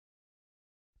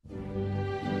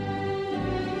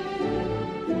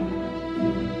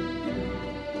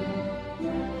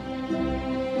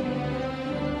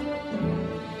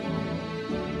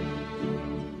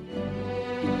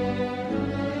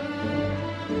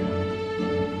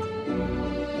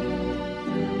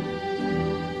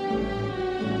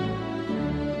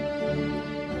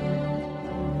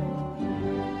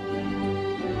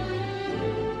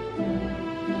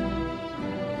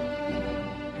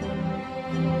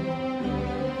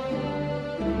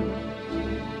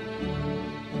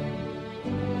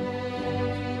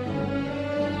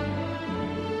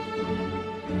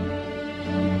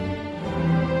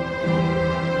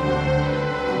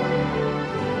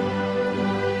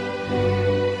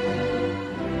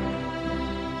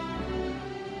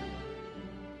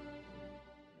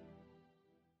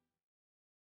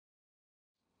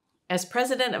As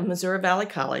president of Missouri Valley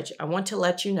College, I want to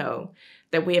let you know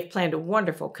that we have planned a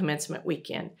wonderful commencement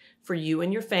weekend for you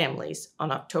and your families on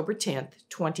October 10th,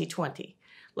 2020.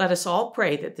 Let us all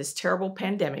pray that this terrible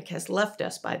pandemic has left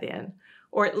us by then,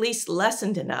 or at least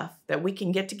lessened enough that we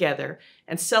can get together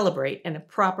and celebrate in a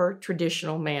proper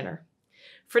traditional manner.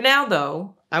 For now,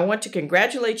 though, I want to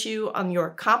congratulate you on your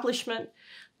accomplishment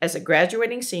as a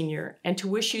graduating senior and to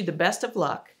wish you the best of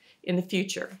luck in the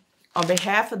future. On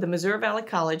behalf of the Missouri Valley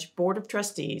College Board of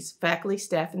Trustees, faculty,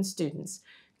 staff, and students,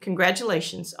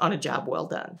 congratulations on a job well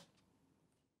done.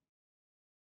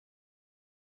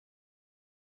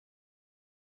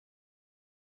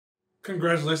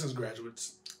 Congratulations,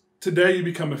 graduates. Today, you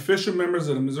become official members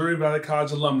of the Missouri Valley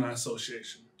College Alumni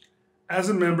Association. As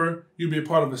a member, you'll be a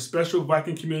part of a special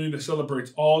Viking community that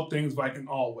celebrates all things Viking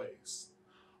always.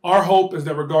 Our hope is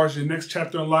that regardless of your next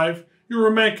chapter in life, you'll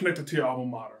remain connected to your alma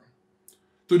mater.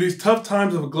 Through these tough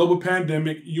times of a global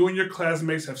pandemic, you and your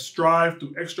classmates have strived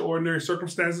through extraordinary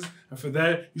circumstances, and for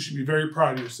that, you should be very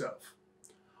proud of yourself.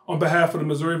 On behalf of the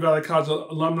Missouri Valley College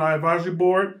Alumni Advisory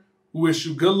Board, we wish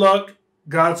you good luck,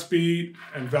 Godspeed,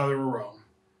 and Valley Rome.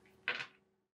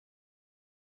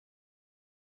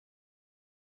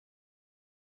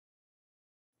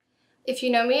 If you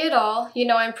know me at all, you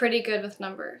know I'm pretty good with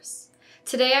numbers.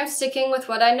 Today I'm sticking with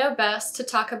what I know best to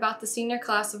talk about the senior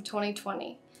class of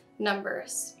 2020.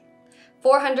 Numbers.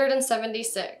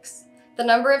 476, the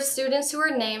number of students who were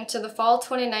named to the Fall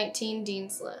 2019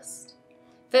 Dean's List.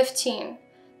 15,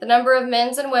 the number of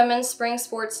men's and women's spring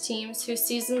sports teams whose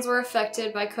seasons were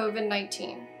affected by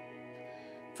COVID-19.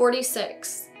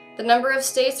 46, the number of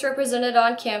states represented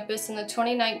on campus in the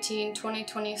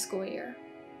 2019-2020 school year.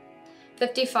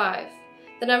 55,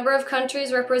 the number of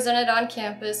countries represented on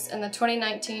campus in the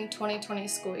 2019-2020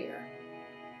 school year.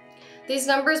 These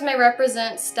numbers may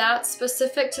represent stats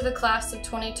specific to the class of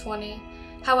 2020.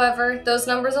 However, those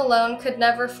numbers alone could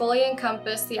never fully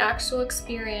encompass the actual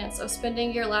experience of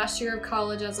spending your last year of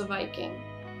college as a Viking.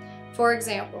 For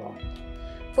example,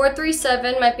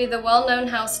 437 might be the well-known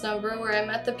house number where I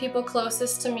met the people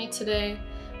closest to me today,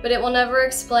 but it will never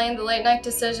explain the late-night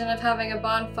decision of having a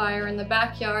bonfire in the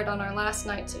backyard on our last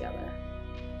night together.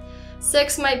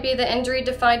 6 might be the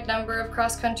injury-defined number of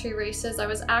cross-country races I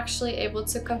was actually able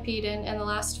to compete in the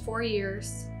last 4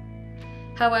 years.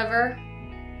 However,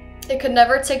 it could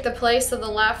never take the place of the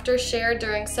laughter shared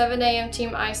during 7 a.m.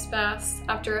 team ice baths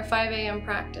after a 5 a.m.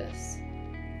 practice.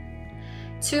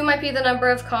 2 might be the number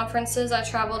of conferences I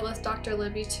traveled with Dr.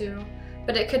 Libby to,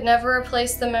 but it could never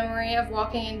replace the memory of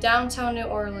walking in downtown New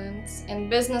Orleans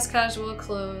in business casual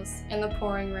clothes in the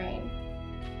pouring rain.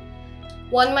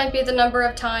 1 might be the number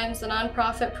of times the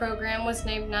nonprofit program was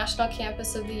named National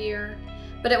Campus of the Year,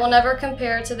 but it will never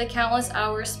compare to the countless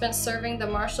hours spent serving the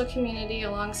Marshall community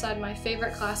alongside my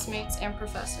favorite classmates and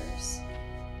professors.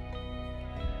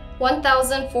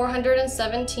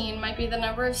 1,417 might be the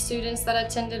number of students that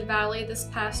attended Valley this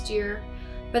past year,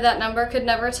 but that number could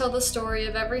never tell the story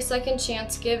of every second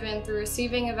chance given through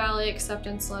receiving a Valley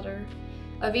acceptance letter,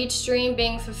 of each dream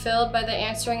being fulfilled by the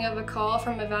answering of a call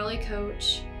from a Valley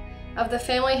coach, of the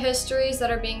family histories that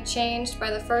are being changed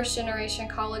by the first-generation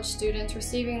college students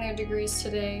receiving their degrees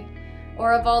today,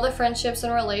 or of all the friendships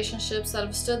and relationships that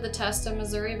have stood the test of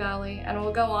Missouri Valley and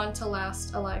will go on to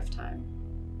last a lifetime.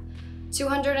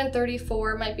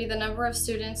 234 might be the number of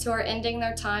students who are ending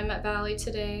their time at Valley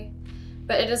today,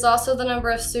 but it is also the number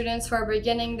of students who are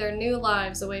beginning their new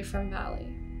lives away from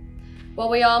Valley. While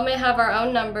we all may have our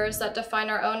own numbers that define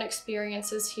our own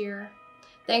experiences here,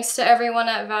 thanks to everyone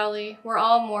at Valley, we're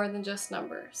all more than just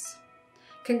numbers.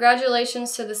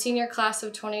 Congratulations to the senior class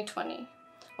of 2020.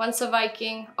 Once a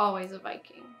Viking, always a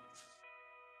Viking.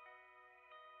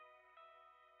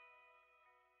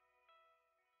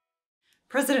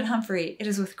 President Humphrey, it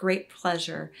is with great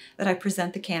pleasure that I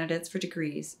present the candidates for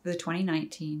degrees for the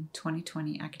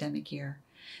 2019-2020 academic year.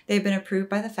 They have been approved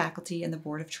by the faculty and the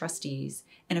Board of Trustees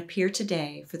and appear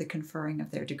today for the conferring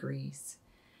of their degrees.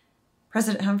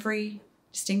 President Humphrey,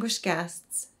 distinguished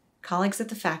guests, colleagues at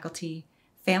the faculty,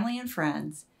 family and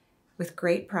friends, with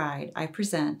great pride, I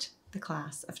present the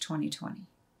class of 2020.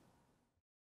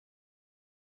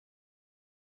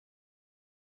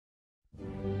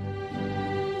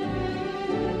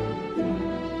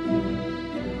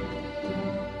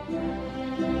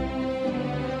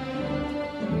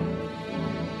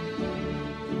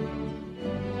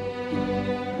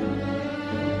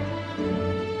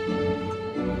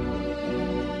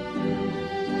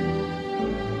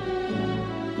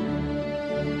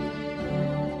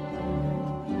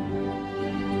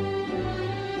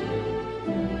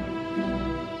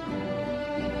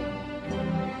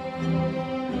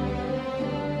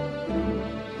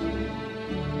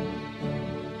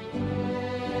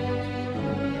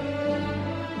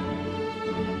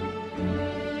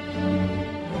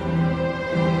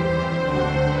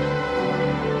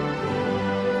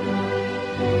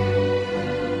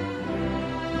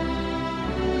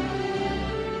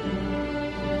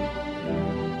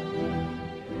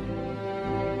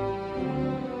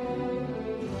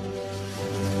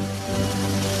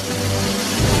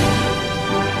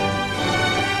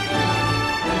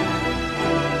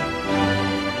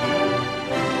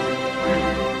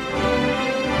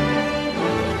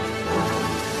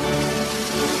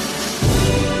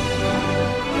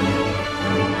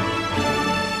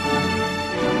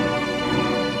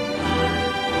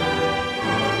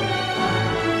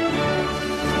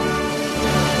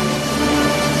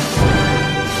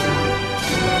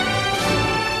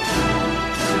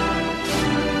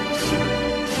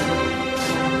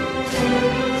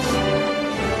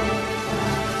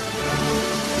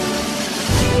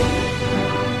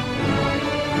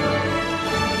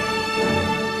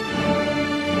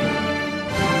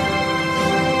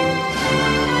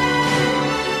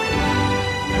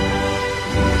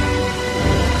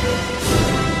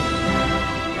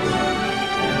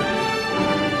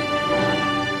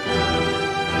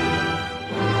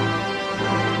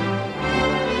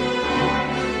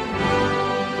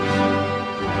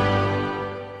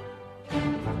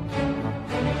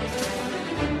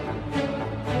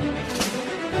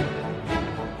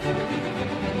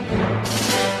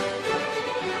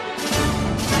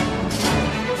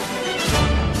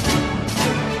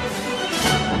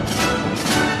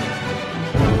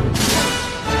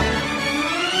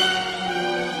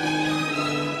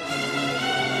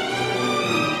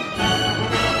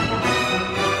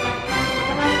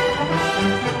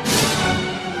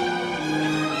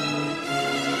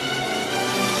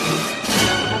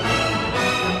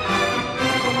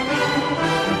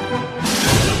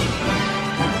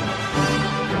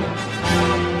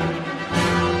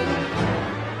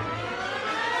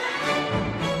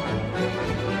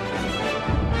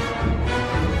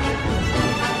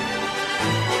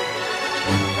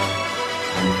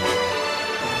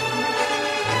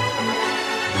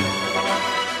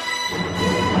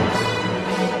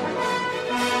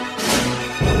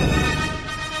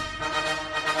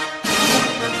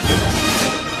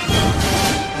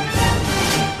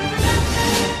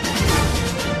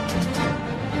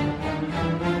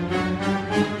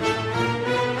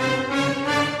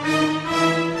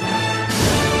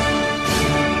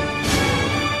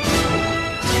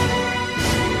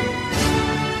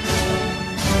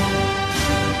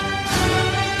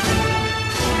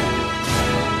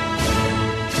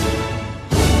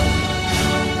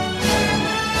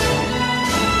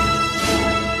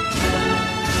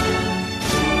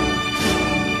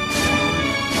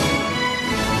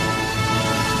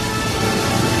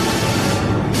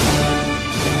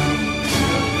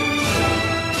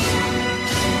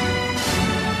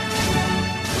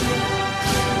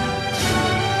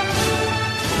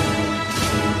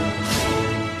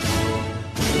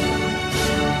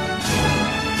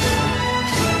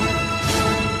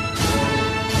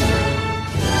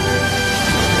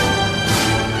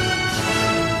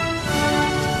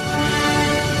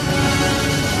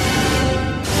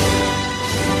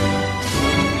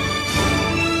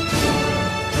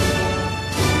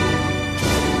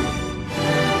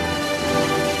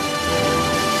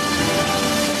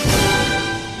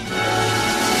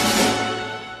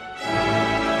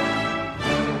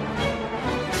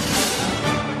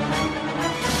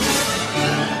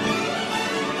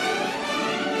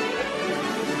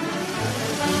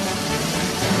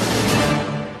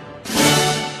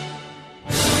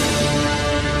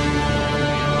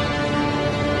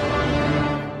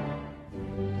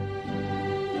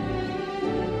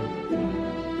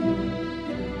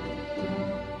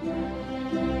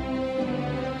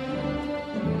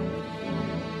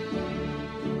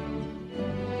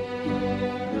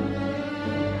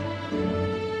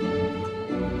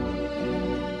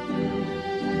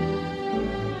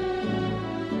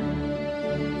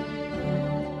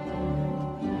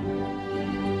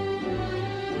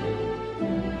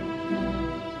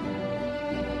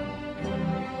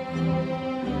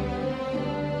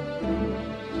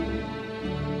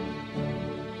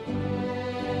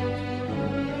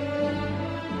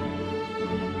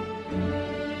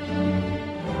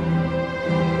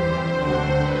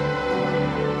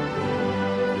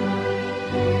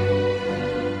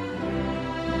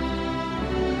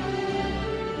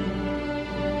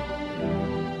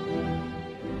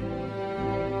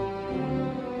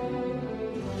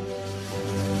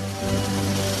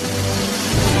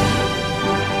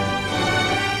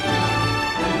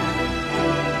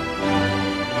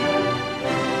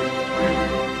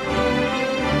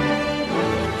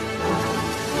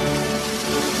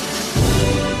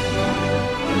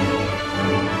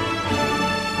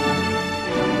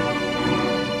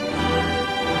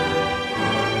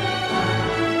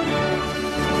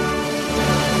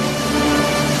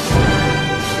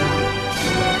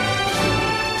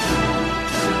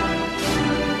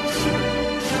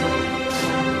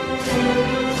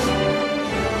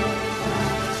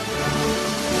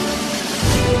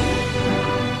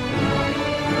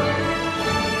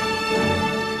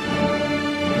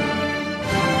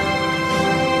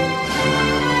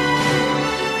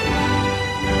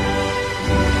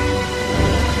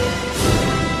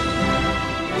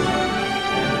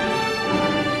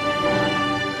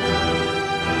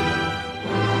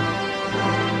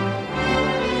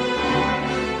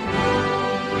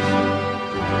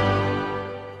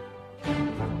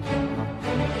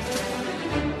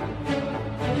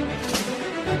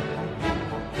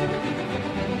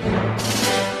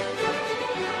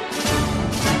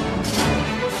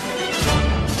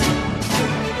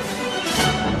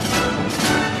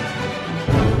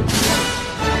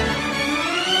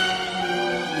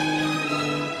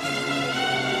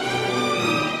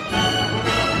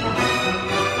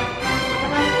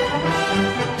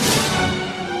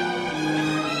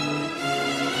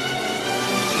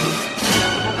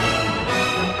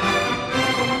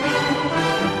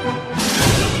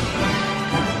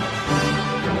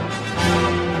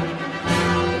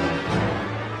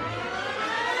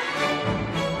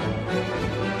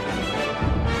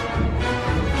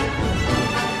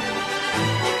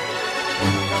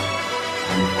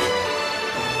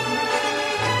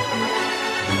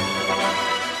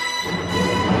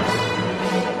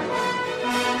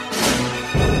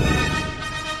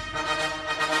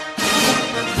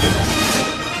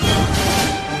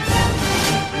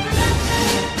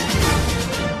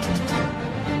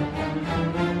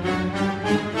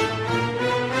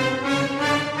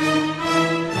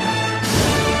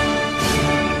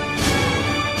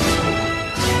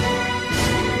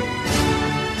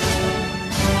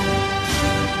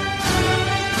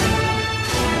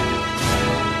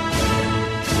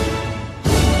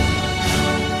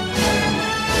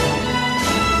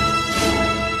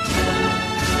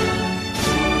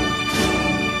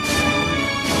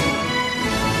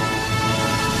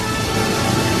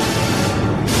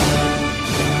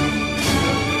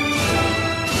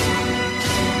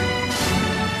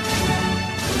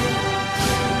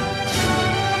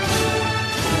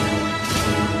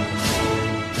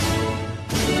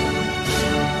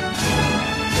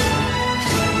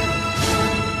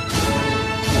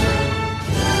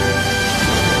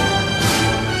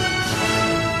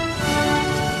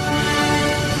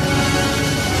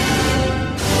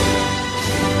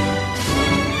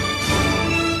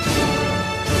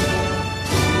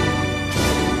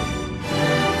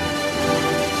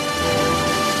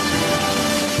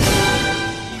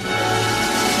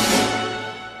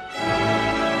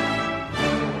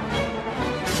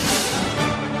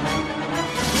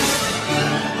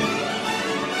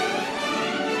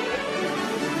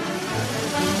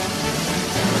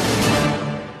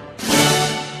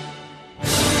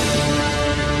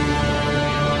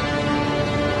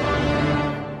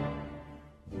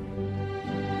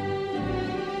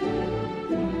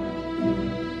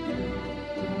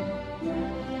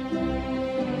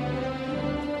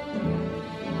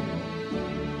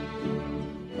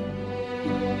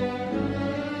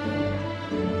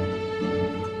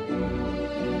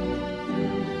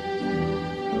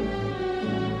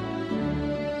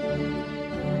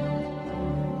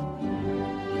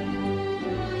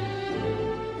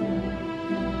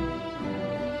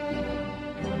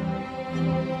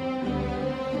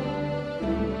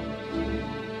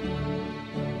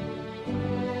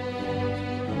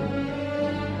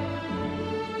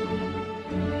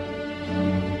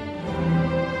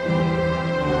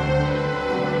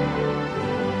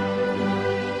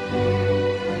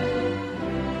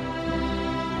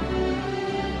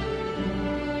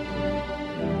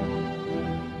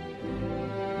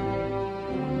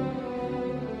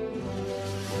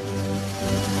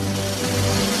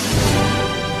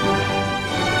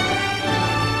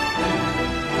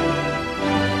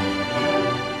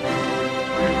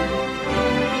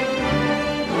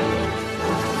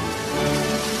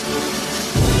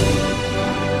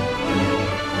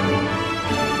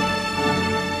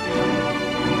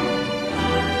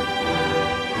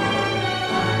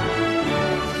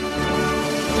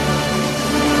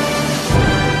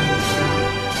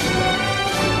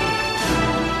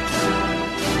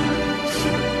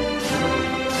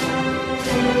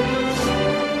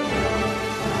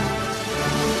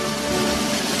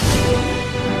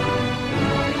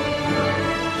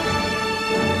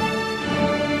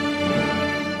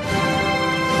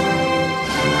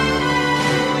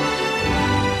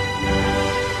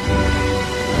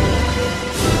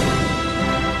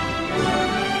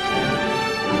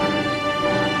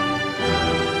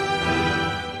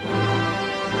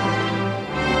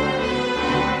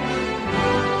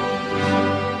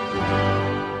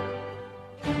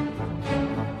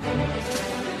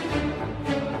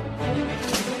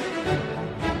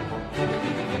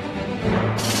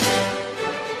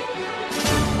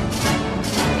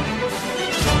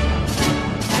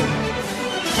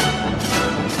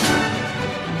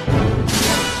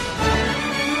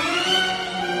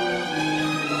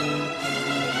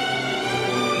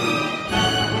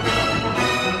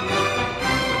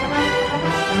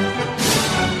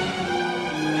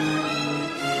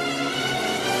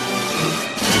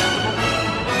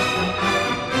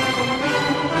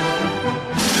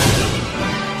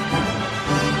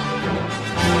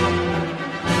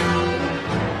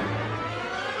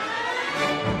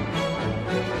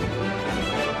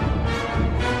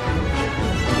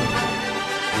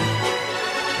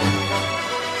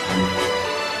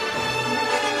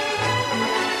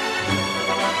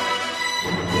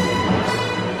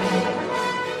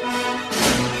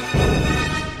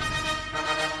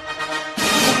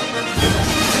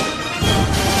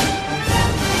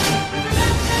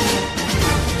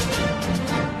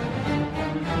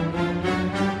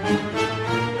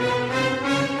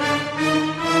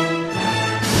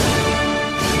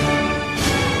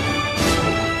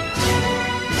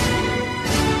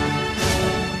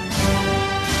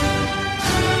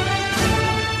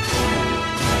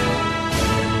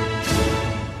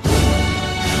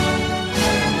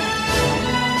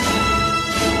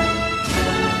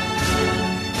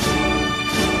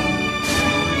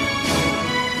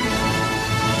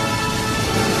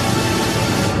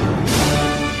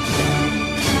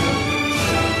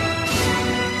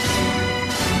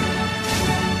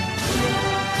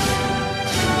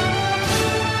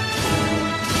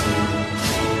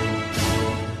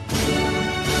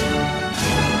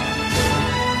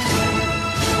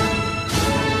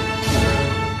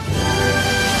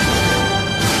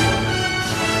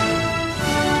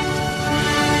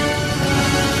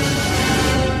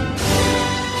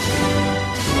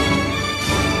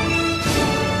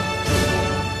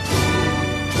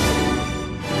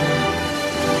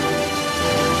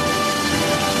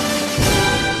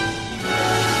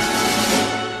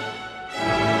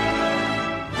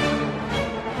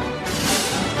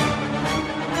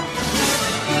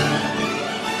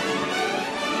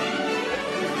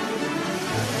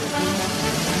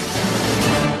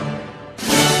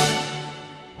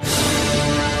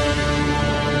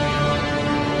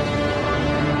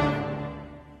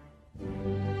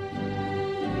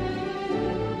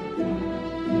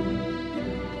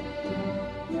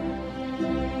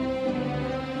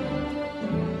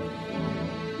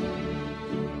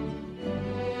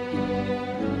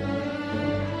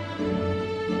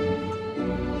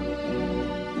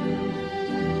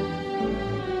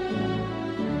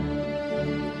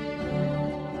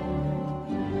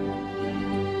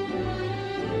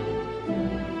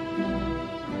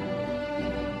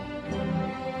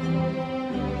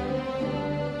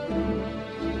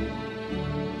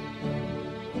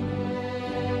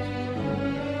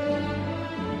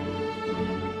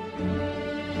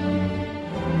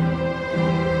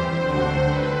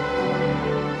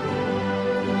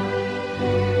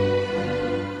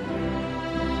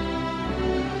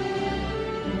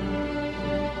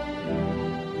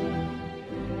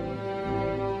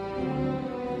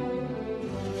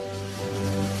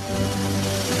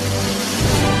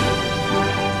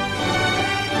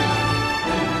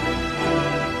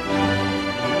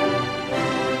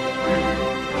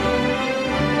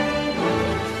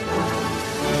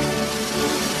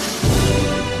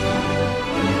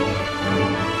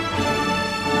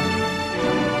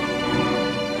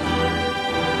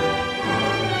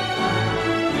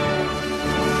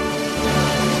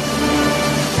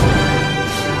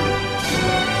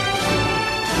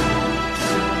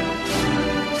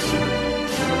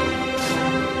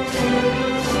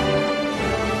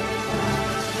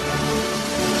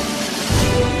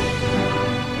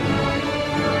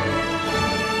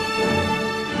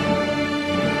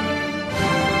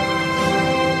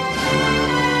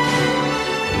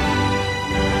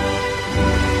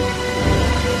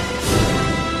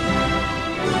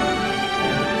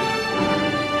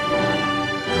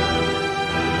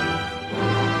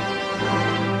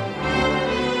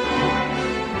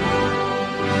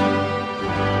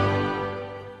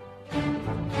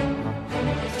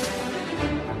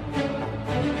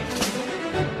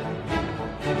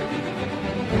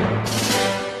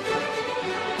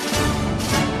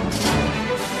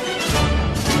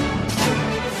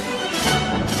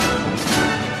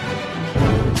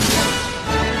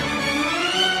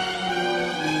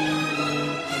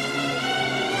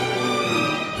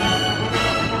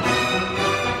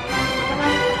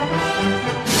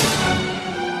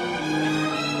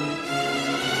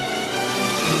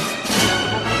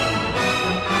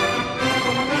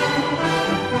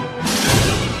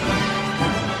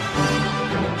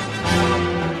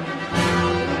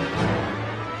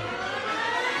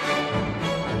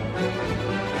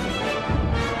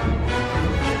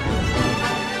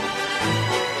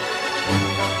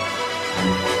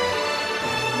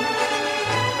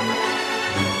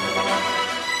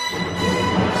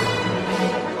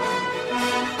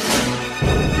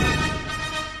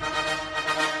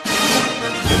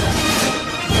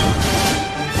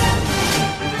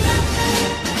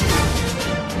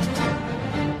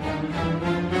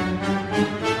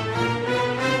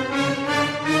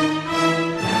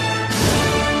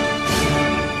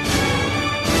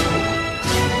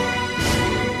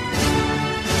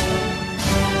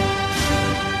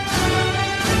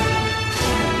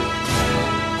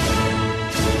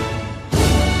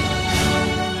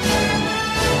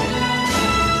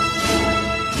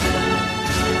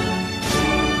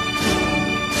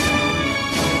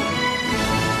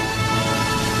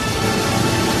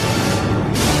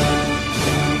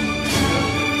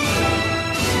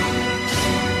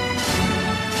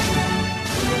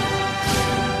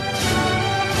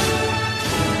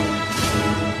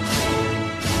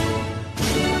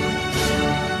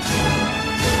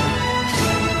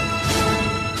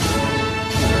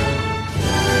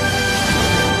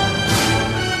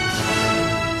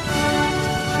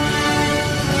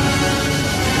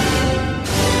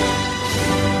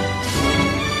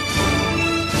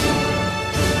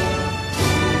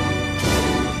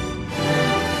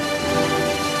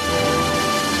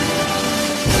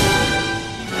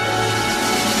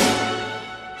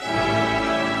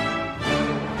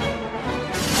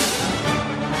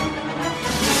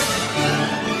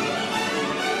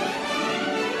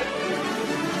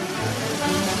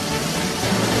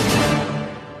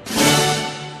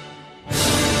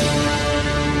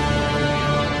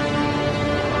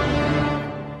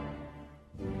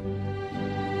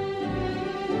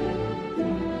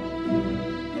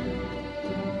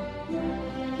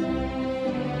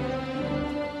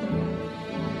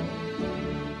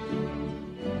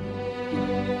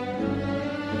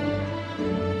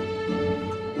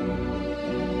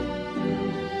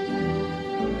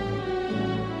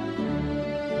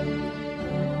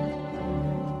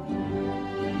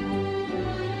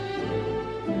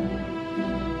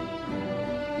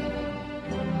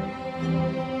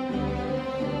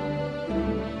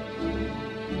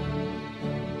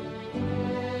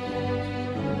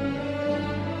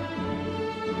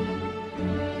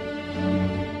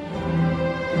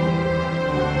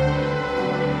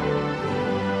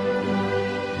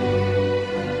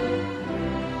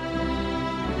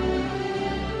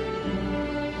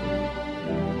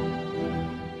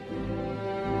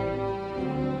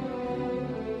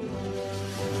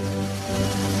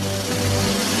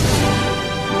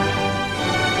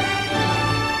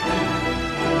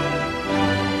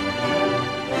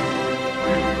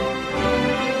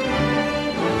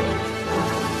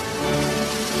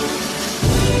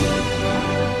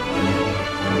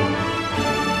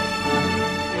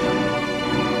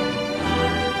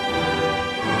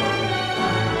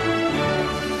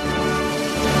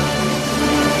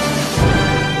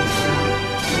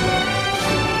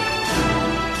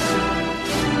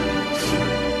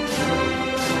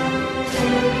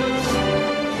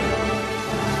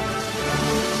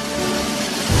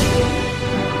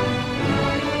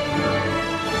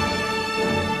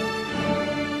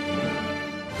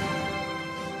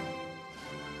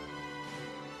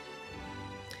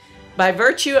 By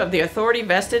virtue of the authority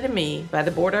vested in me by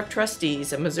the Board of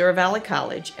Trustees of Missouri Valley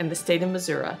College and the state of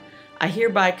Missouri, I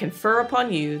hereby confer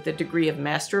upon you the degree of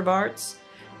Master of Arts,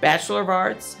 Bachelor of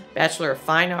Arts, Bachelor of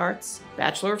Fine Arts,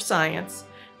 Bachelor of Science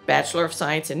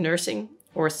in Nursing,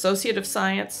 or Associate of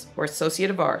Science, or Associate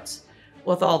of Arts,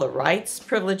 with all the rights,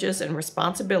 privileges, and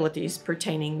responsibilities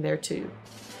pertaining thereto.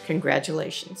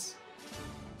 Congratulations.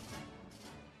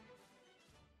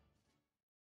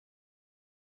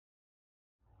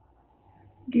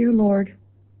 Dear Lord,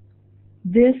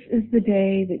 this is the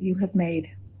day that you have made.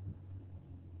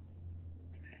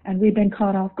 And we've been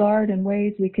caught off guard in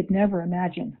ways we could never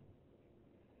imagine.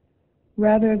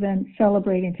 Rather than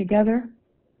celebrating together,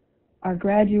 our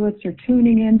graduates are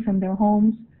tuning in from their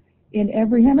homes in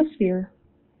every hemisphere.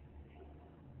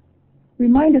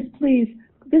 Remind us, please,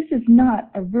 this is not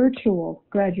a virtual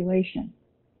graduation.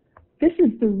 This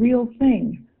is the real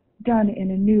thing done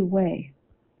in a new way.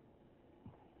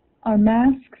 Our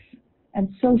masks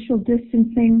and social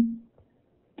distancing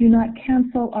do not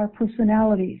cancel our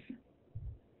personalities.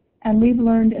 And we've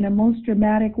learned in a most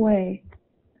dramatic way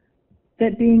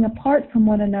that being apart from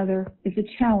one another is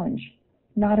a challenge,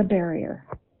 not a barrier.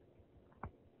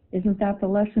 Isn't that the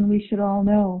lesson we should all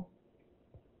know?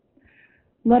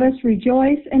 Let us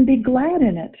rejoice and be glad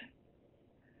in it.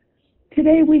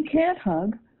 Today we can't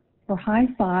hug or high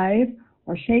five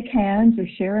or shake hands or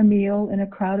share a meal in a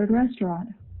crowded restaurant.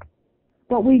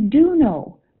 But we do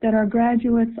know that our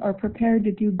graduates are prepared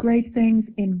to do great things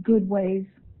in good ways.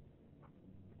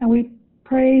 And we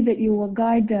pray that you will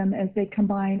guide them as they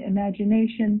combine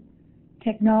imagination,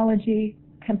 technology,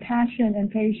 compassion, and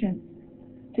patience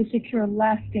to secure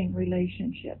lasting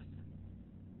relationships.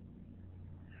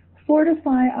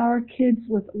 Fortify our kids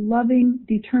with loving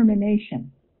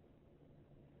determination.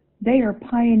 They are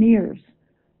pioneers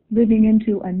living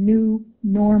into a new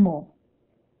normal.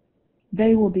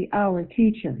 They will be our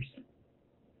teachers.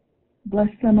 Bless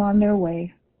them on their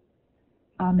way.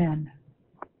 Amen.